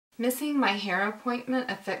Missing my hair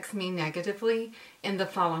appointment affects me negatively in the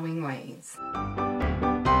following ways.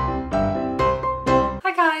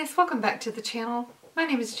 Hi guys, welcome back to the channel. My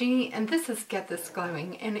name is Jeannie and this is Get This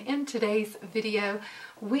Glowing, and in today's video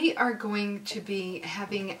we are going to be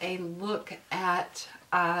having a look at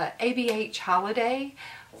ABH Holiday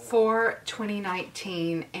for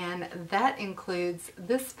 2019, and that includes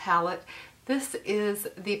this palette. This is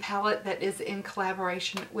the palette that is in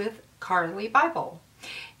collaboration with Carli Bybel.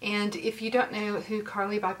 And if you don't know who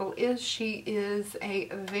Carli Bybel is, she is a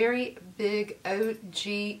very big OG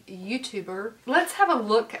YouTuber. Let's have a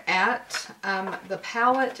look at the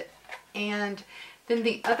palette. And then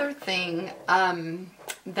the other thing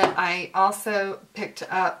that I also picked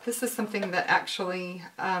up, this is something that actually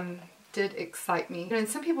did excite me. And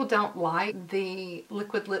some people don't like the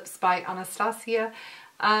liquid lips by Anastasia.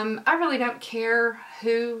 I really don't care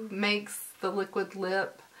who makes the liquid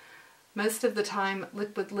lip. Most of the time,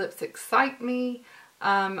 liquid lips excite me.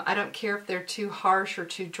 I don't care if they're too harsh or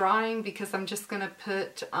too drying, because I'm just going to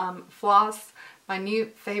put Floss, my new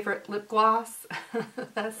favorite lip gloss,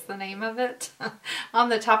 that's the name of it, on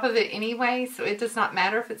the top of it anyway, so it does not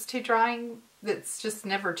matter if it's too drying. It's just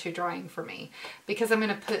never too drying for me, because I'm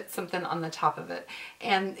going to put something on the top of it.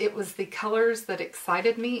 And it was the colors that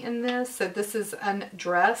excited me in this. So this is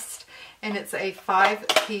Undressed, and it's a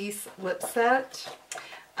 5-piece lip set.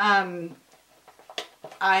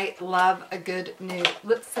 I love a good nude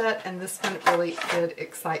lip set, and this one really did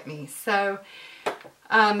excite me. So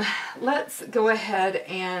let's go ahead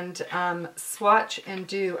and swatch and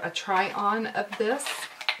do a try on of this.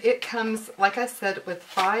 It comes, like I said, with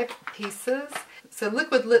 5 pieces. So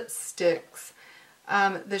liquid lipsticks,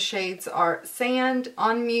 the shades are Sand,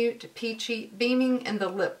 On Mute, Peachy, Beaming, and the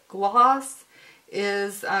lip gloss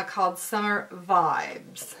is called Summer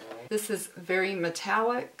Vibes. This is very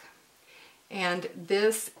metallic, and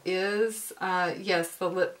this is, yes, the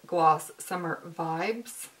lip gloss Summer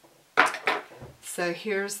Vibes. So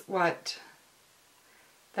here's what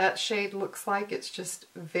that shade looks like. It's just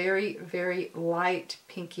very, very light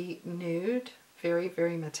pinky nude, very,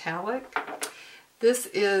 very metallic. This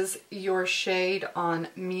is your shade On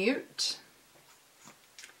Mute.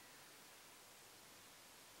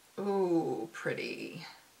 Ooh, pretty.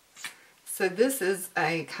 So this is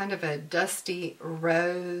a kind of a dusty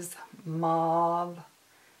rose mauve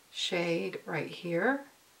shade right here.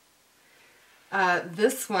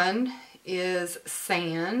 This one is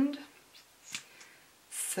Sand.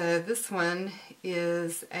 So this one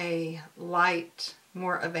is a light,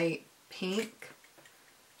 more of a pink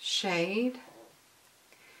shade.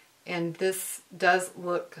 And this does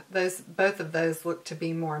look, both of those look to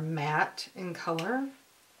be more matte in color.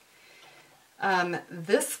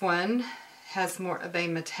 This one has more of a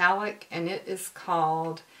metallic, and it is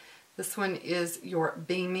called, this one is your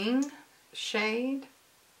Beaming shade.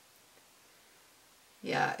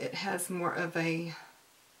 Yeah, it has more of a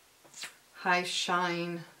high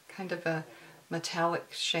shine, kind of a metallic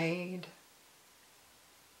shade.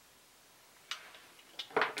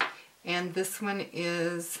 And this one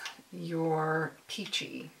is your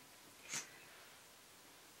Peachy.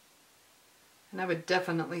 And I would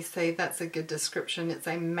definitely say that's a good description. It's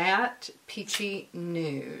a matte peachy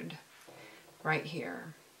nude right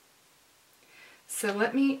here. So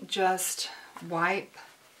let me just wipe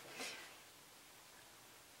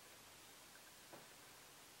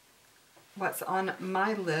what's on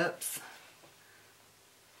my lips.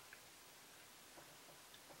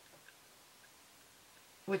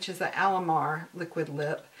 Which is an Alamar liquid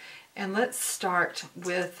lip. And let's start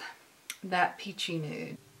with that peachy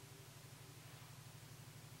nude.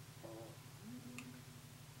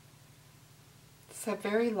 So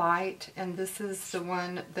very light, and this is the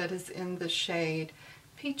one that is in the shade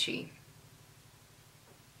Peachy.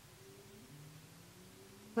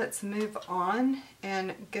 Let's move on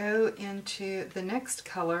and go into the next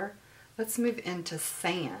color. Let's move into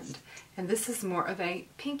Sand, and this is more of a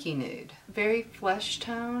pinky nude. Very flesh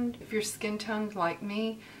toned. If you're skin toned like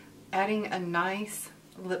me, adding a nice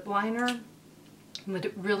lip liner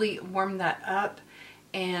would really warm that up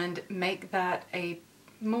and make that a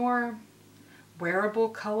more wearable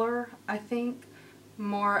color, I think.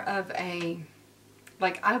 More of a,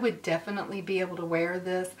 like, I would definitely be able to wear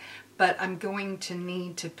this, but I'm going to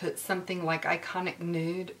need to put something like Iconic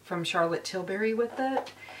Nude from Charlotte Tilbury with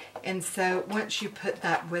it. And so once you put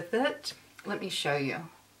that with it, let me show you.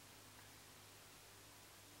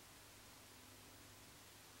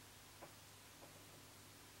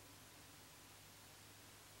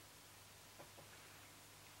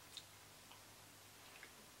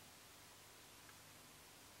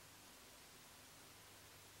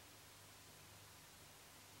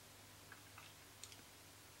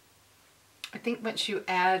 think once you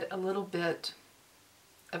add a little bit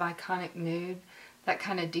of Iconic Nude, that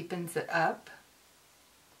kind of deepens it up.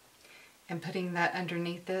 And putting that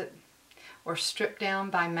underneath it, or Strip Down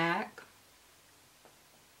by MAC,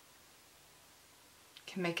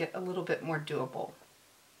 can make it a little bit more doable.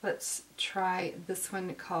 Let's try this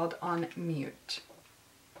one called On Mute.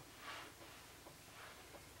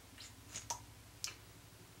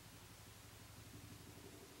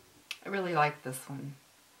 I really like this one.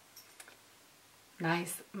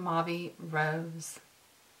 Nice mauve rose.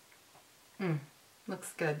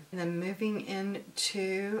 Looks good. And then moving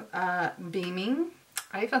into Beaming.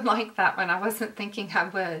 I even like that one. I wasn't thinking I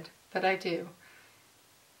would, but I do.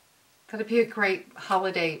 That'd be a great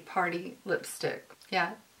holiday party lipstick.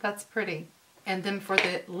 Yeah, that's pretty. And then for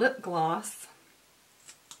the lip gloss,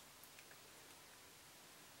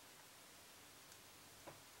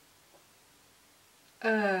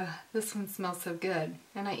 this one smells so good.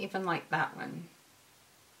 And I even like that one.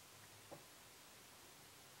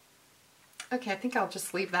 Okay, I think I'll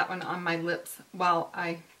just leave that one on my lips while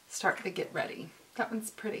I start to get ready. That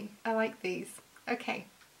one's pretty. I like these. Okay,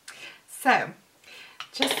 so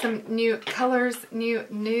just some new colors, new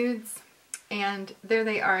nudes, and there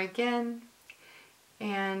they are again.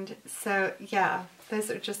 And so, yeah,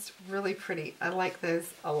 those are just really pretty. I like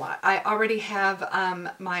those a lot. I already have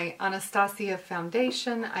my Anastasia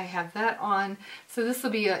foundation. I have that on. So this will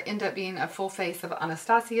be end up being a full face of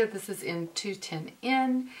Anastasia. This is in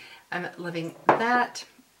 210N. I'm loving that.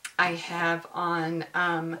 I have on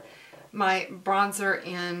my bronzer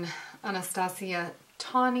in Anastasia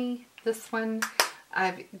Tawny, this one.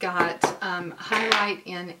 I've got highlight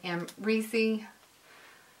in Amrezy,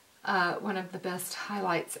 one of the best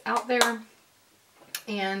highlights out there.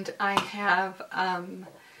 And I have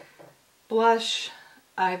blush.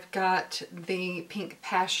 I've got the Pink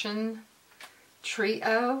Passion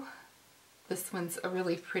Trio. This one's a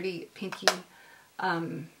really pretty pinky,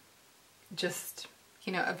 just,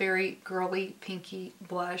 you know, a very girly pinky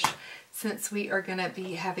blush. Since we are going to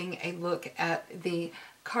be having a look at the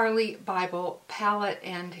CarliBybel palette,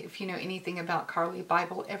 and if you know anything about Carli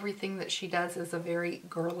Bybel, everything that she does is a very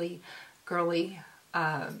girly,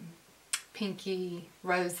 pinky,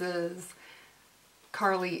 roses.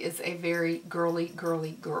 Carli is a very girly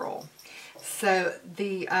girl. So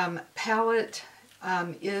the palette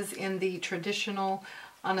is in the traditional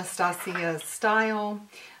Anastasia style,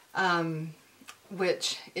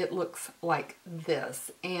 which it looks like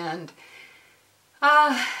this. And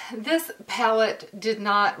this palette did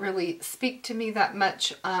not really speak to me that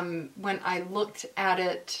much when I looked at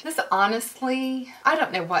it. This, honestly, I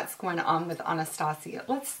don't know what's going on with Anastasia.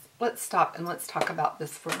 Let's stop and let's talk about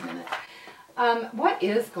this for a minute. What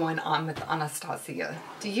is going on with Anastasia?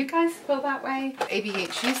 Do you guys feel that way?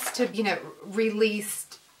 ABH used to, you know, release,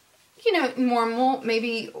 you know, normal,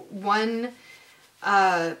 maybe one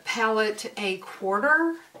palette a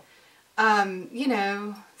quarter, you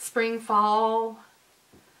know, spring, fall,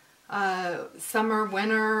 summer,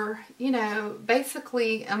 winter, you know,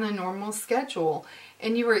 basically on a normal schedule.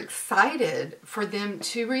 And you were excited for them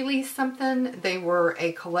to release something. They were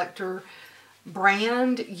a collector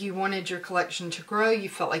brand. You wanted your collection to grow. You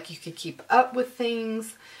felt like you could keep up with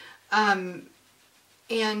things. And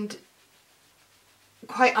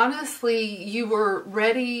quite honestly, you were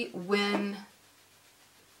ready when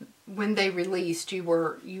they released. You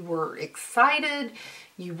were excited,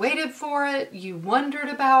 you waited for it, you wondered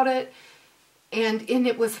about it, and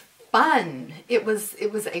it was fun. It was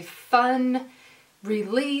a fun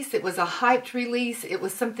release. It was a hyped release. It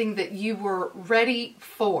was something that you were ready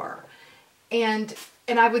for. And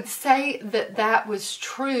I would say that that was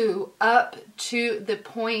true up to the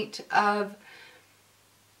point of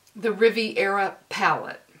the Riviera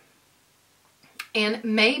palette. And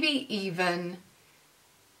maybe even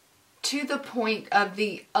to the point of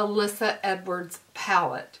the Alyssa Edwards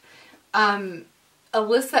palette.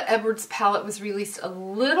 Alyssa Edwards palette was released a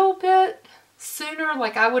little bit sooner.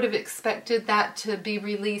 Like, I would have expected that to be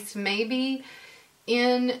released maybe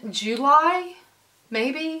in July.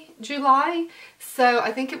 Maybe July. So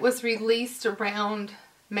I think it was released around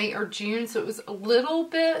May or June. So it was a little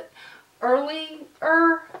bit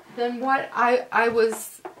earlier than what I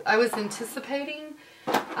was anticipating.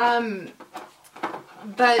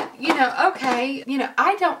 But, you know, okay, you know,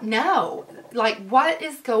 I don't know, like, what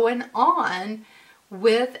is going on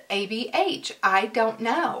with ABH? I don't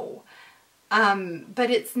know. But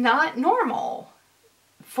it's not normal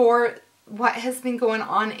for what has been going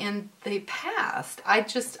on in the past. I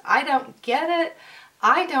don't get it.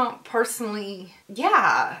 I don't personally,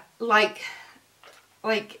 yeah, like,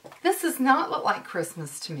 this does not look like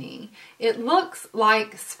Christmas to me. It looks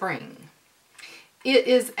like spring. it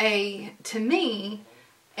is to me,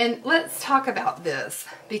 and let's talk about this,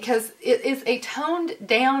 because it is a toned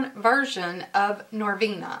down version of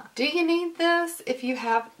Norvina. Do you need this if you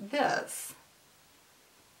have this?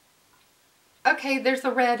 Okay, there's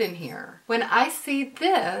a red in here. When I see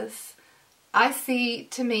this, I see,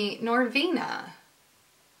 to me, Norvina.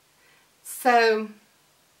 So,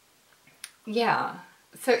 yeah.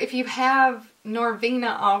 So if you have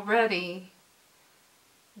Norvina already,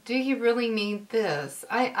 do you really need this?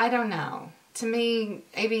 I don't know. To me,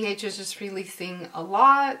 ABH is just releasing a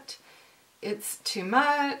lot. It's too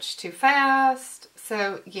much, too fast.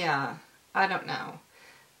 So, yeah, I don't know.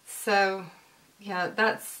 So, yeah,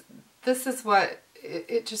 this is what,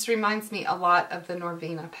 it just reminds me a lot of the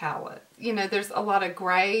Norvina palette. You know, there's a lot of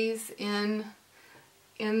grays in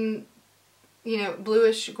you know,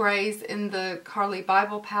 bluish grays in the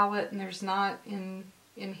CarliBybel palette, and there's not in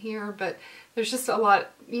here, but there's just a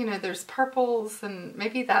lot, you know, there's purples, and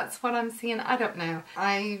maybe that's what I'm seeing. I don't know.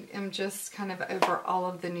 I am just kind of over all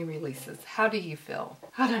of the new releases. How do you feel?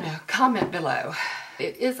 I don't know. Comment below.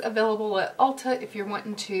 It is available at Ulta if you're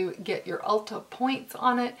wanting to get your Ulta points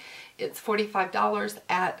on it. It's $45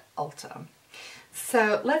 at Ulta.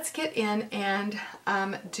 So let's get in and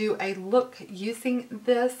do a look using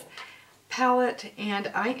this palette, and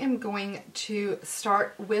I am going to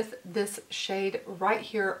start with this shade right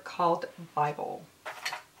here called Bybel.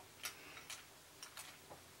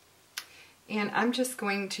 And I'm just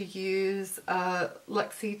going to use a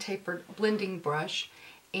Luxie tapered blending brush,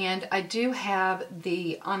 and I do have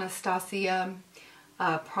the Anastasia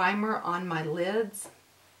primer on my lids,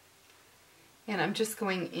 and I'm just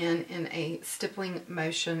going in a stippling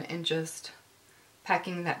motion and just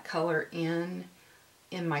packing that color in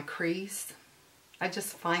my crease. I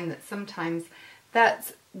just find that sometimes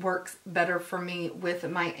that works better for me with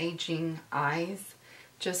my aging eyes,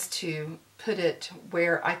 just to put it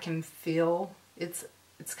where I can feel. It's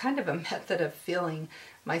kind of a method of feeling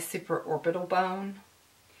my supraorbital bone,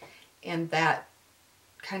 and that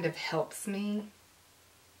kind of helps me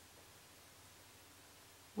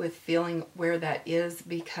with feeling where that is,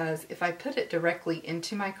 because if I put it directly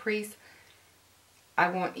into my crease, I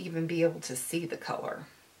won't even be able to see the color.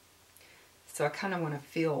 So I kind of want to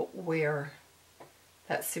feel where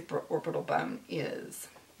that supraorbital bone is.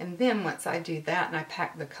 And then once I do that and I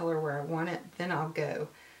pack the color where I want it, then I'll go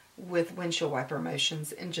with windshield wiper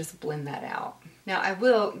motions and just blend that out. Now I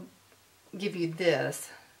will give you this.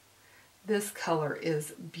 This color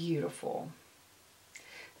is beautiful.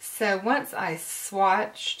 So once I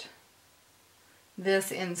swatched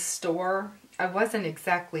this in store, I wasn't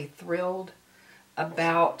exactly thrilled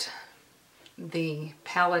about the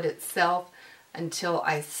palette itself until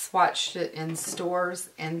I swatched it in stores,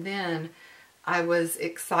 and then I was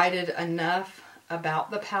excited enough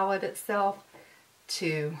about the palette itself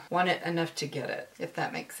to want it enough to get it, if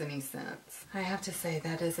that makes any sense. I have to say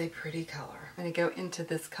that is a pretty color. I'm going to go into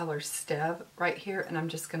this color Stev right here, and I'm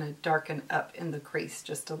just going to darken up in the crease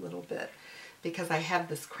just a little bit because I have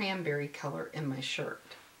this cranberry color in my shirt.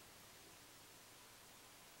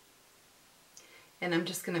 And I'm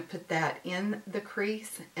just going to put that in the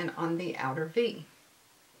crease and on the outer V.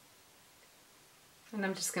 And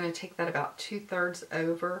I'm just going to take that about 2/3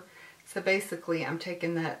 over. So basically I'm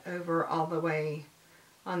taking that over all the way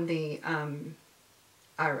on the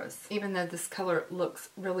iris. Even though this color looks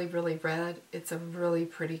really, really red, it's a really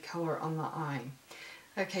pretty color on the eye.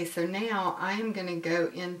 Okay, so now I am going to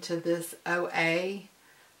go into this OA.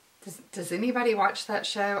 Does anybody watch that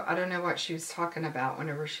show? I don't know what she was talking about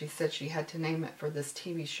whenever she said she had to name it for this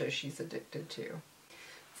TV show she's addicted to.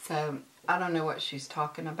 So I don't know what she's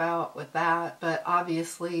talking about with that, but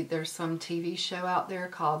obviously there's some TV show out there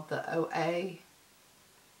called the OA.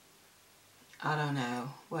 I don't know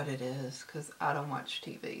what it is because I don't watch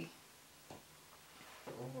TV.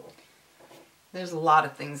 There's a lot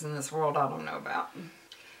of things in this world I don't know about.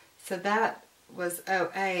 So that was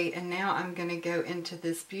OA, and now I'm going to go into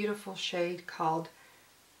this beautiful shade called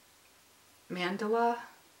Mandala.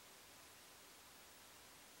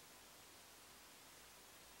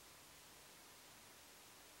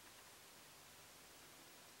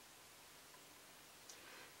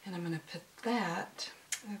 And I'm going to put that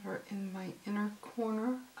over in my inner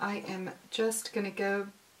corner. I am just going to go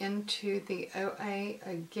into the OA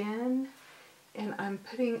again, and I'm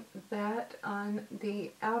putting that on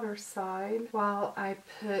the outer side while I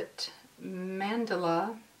put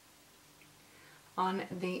Mandala on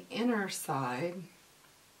the inner side.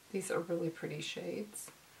 These are really pretty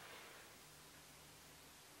shades.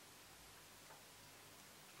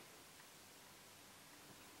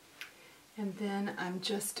 And then I'm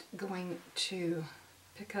just going to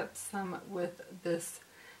pick up some with this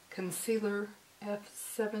concealer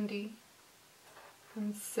F70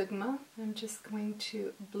 from Sigma. I'm just going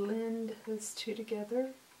to blend those two together.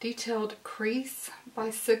 Detailed Crease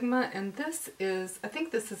by Sigma, and this is, I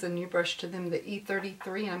think this is a new brush to them, the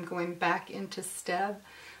E33. I'm going back into Steb,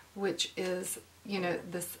 which is, you know,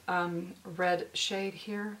 this red shade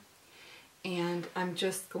here. And I'm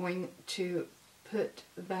just going to put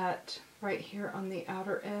that right here on the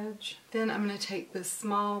outer edge. Then I'm going to take this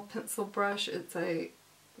small pencil brush, it's a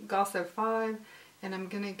Gosso 5, and I'm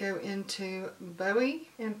going to go into Bowie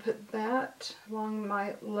and put that along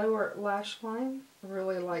my lower lash line. I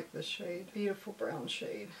really like this shade. Beautiful brown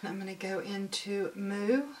shade. I'm going to go into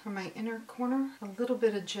Moo for my inner corner. A little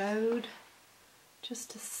bit of Jode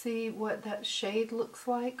just to see what that shade looks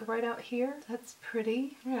like right out here. That's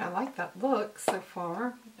pretty. Yeah, I like that look so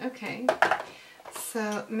far. Okay,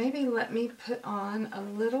 so maybe let me put on a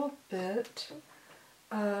little bit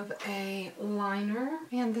of a liner.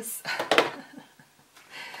 Man, this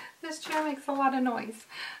this chair makes a lot of noise.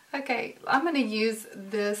 Okay, I'm going to use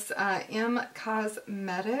this M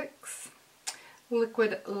Cosmetics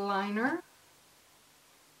liquid liner.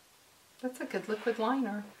 That's a good liquid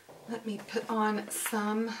liner. Let me put on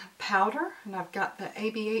some powder, and I've got the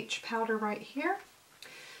ABH powder right here.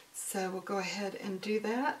 So we'll go ahead and do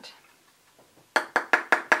that.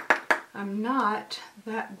 I'm not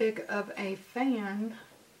that big of a fan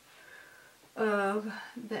of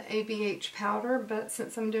the ABH powder, but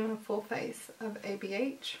since I'm doing a full face of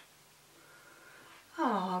ABH,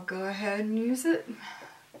 I'll go ahead and use it.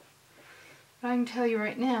 But I can tell you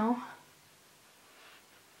right now,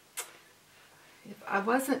 if I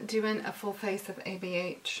wasn't doing a full face of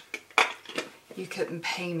ABH, you couldn't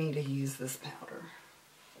pay me to use this powder.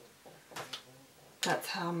 That's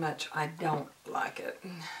how much I don't like it.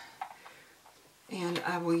 And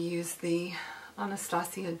I will use the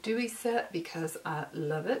Anastasia DewySet because I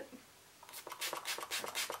love it.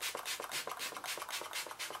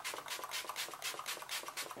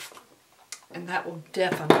 And that will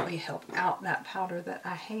definitely help out that powder that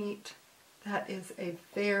I hate. That is a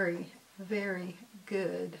very, very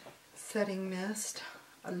good setting mist.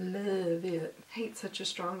 I love it. Hate such a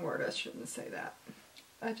strong word. I shouldn't say that.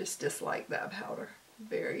 I just dislike that powder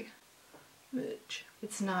very much.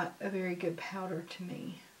 It's not a very good powder to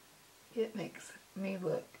me. It makes me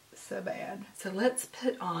look so bad. So let's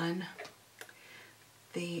put on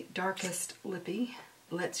the darkest lippy.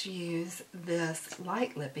 Let's use this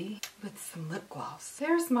light lippy with some lip gloss.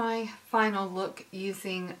 There's my final look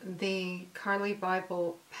using the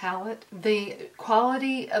CarliBybel palette. The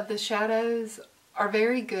quality of the shadows are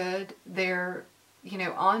very good. They're, you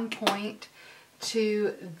know, on point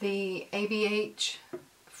to the ABH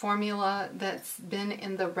formula that's been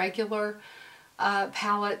in the regular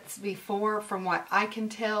palettes before, from what I can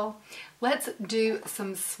tell. Let's do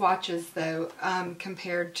some swatches though,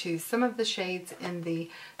 compared to some of the shades in the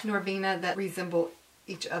Norvina that resemble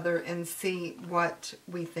each other, and see what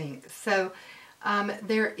we think. So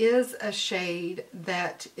there is a shade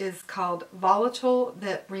that is called Volatile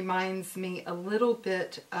that reminds me a little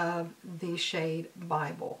bit of the shade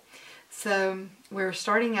Bybel. So we're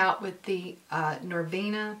starting out with the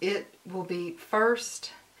Norvina. It will be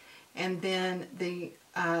first, and then the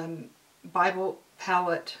Bybel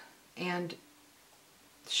palette and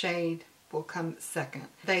shade will come second.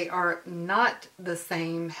 They are not the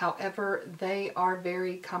same, however, they are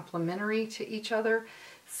very complementary to each other.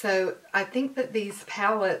 So I think that these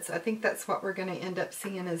palettes, I think that's what we're going to end up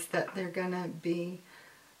seeing, is that they're going to be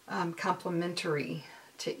complementary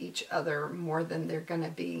to each other more than they're going to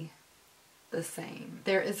be the same.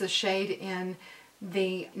 There is a shade in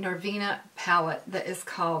the Norvina palette that is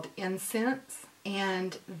called Incense,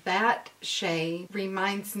 and that shade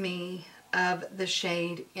reminds me of the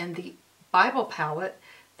shade in the Bybel palette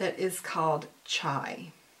that is called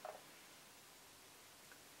Chai.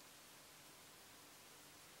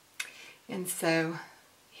 And so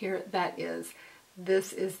here that is.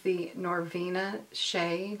 This is the Norvina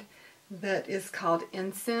shade that is called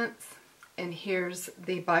Incense, and here's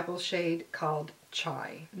the Bybel shade called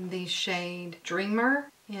Chai. The shade Dreamer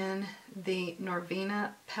in the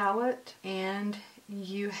Norvina palette, and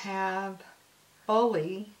you have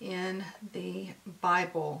Bully in the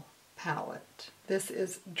Bybel palette. This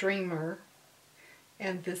is Dreamer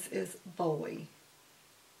and this is Bully.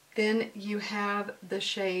 Then you have the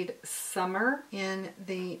shade Summer in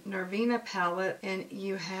the Norvina palette, and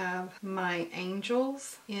you have My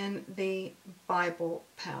Angels in the Bybel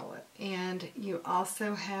palette. And you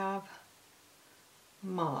also have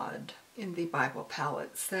Maud in the Bybel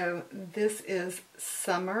palette. So this is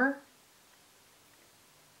Summer.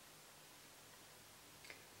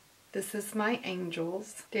 This is my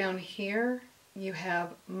Angels. Down here you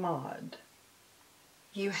have Mod.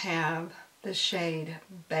 You have the shade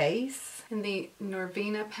Base in the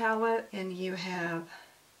Norvina palette, and you have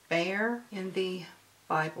Bear in the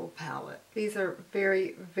Bybel palette. These are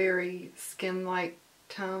very, very skin-like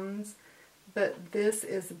tones, but this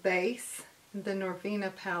is Base in the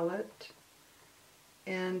Norvina palette,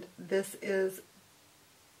 and this is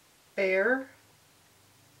Bear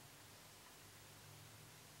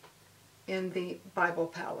in the Bybel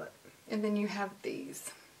palette. And then you have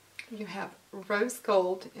these. You have Rose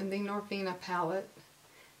Gold in the Norvina palette,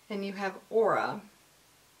 and you have Aura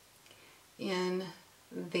in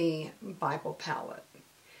the Bybel palette.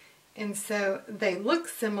 And so they look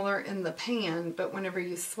similar in the pan, but whenever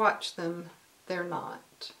you swatch them, they're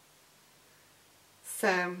not.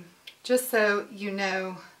 So just so you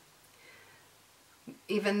know,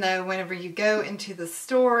 even though whenever you go into the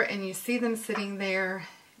store and you see them sitting there,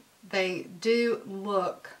 they do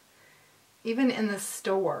look, even in the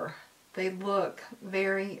store, they look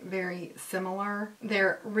very, very similar.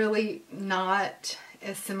 They're really not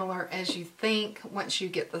as similar as you think once you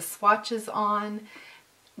get the swatches on.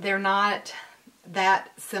 They're not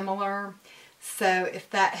that similar. So if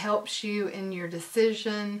that helps you in your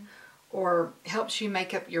decision or helps you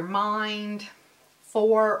make up your mind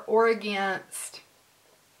for or against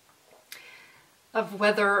of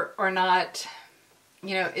whether or not,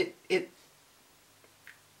 you know,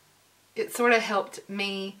 it sort of helped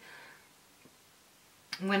me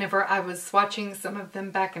whenever I was swatching some of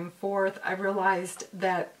them back and forth. I realized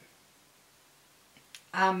that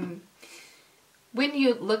when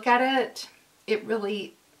you look at it, it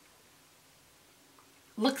really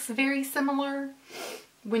looks very similar.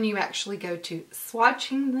 When you actually go to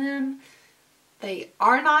swatching them, they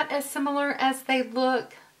are not as similar as they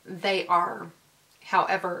look. They are,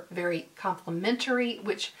 however, very complementary,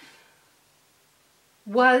 which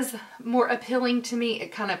was more appealing to me.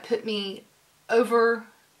 It kind of put me over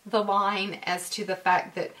the line as to the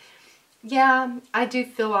fact that, yeah, I do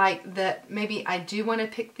feel like that maybe I do want to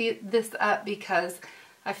pick this up, because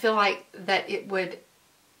I feel like that it would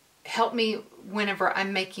help me whenever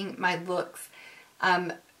I'm making my looks.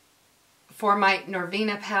 For my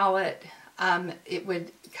Norvina palette, it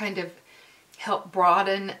would kind of help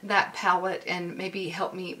broaden that palette and maybe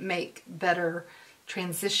help me make better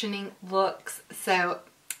transitioning looks. So,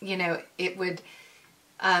 you know, it would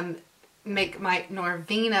make my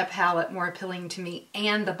Norvina palette more appealing to me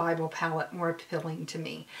and the Bybel palette more appealing to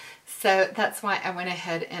me. So that's why I went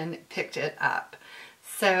ahead and picked it up.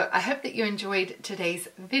 So I hope that you enjoyed today's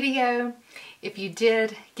video. If you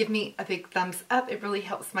did, give me a big thumbs up. It really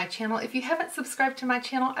helps my channel. If you haven't subscribed to my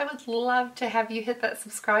channel, I would love to have you hit that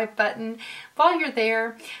subscribe button. While you're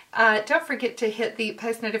there, don't forget to hit the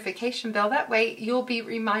post notification bell. That way you'll be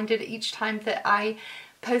reminded each time that I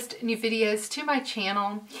post new videos to my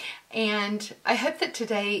channel. And I hope that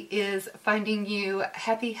today is finding you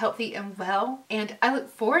happy, healthy, and well. And I look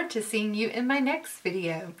forward to seeing you in my next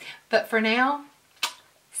video. But for now,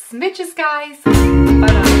 smidges, guys.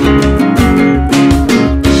 Bye-bye.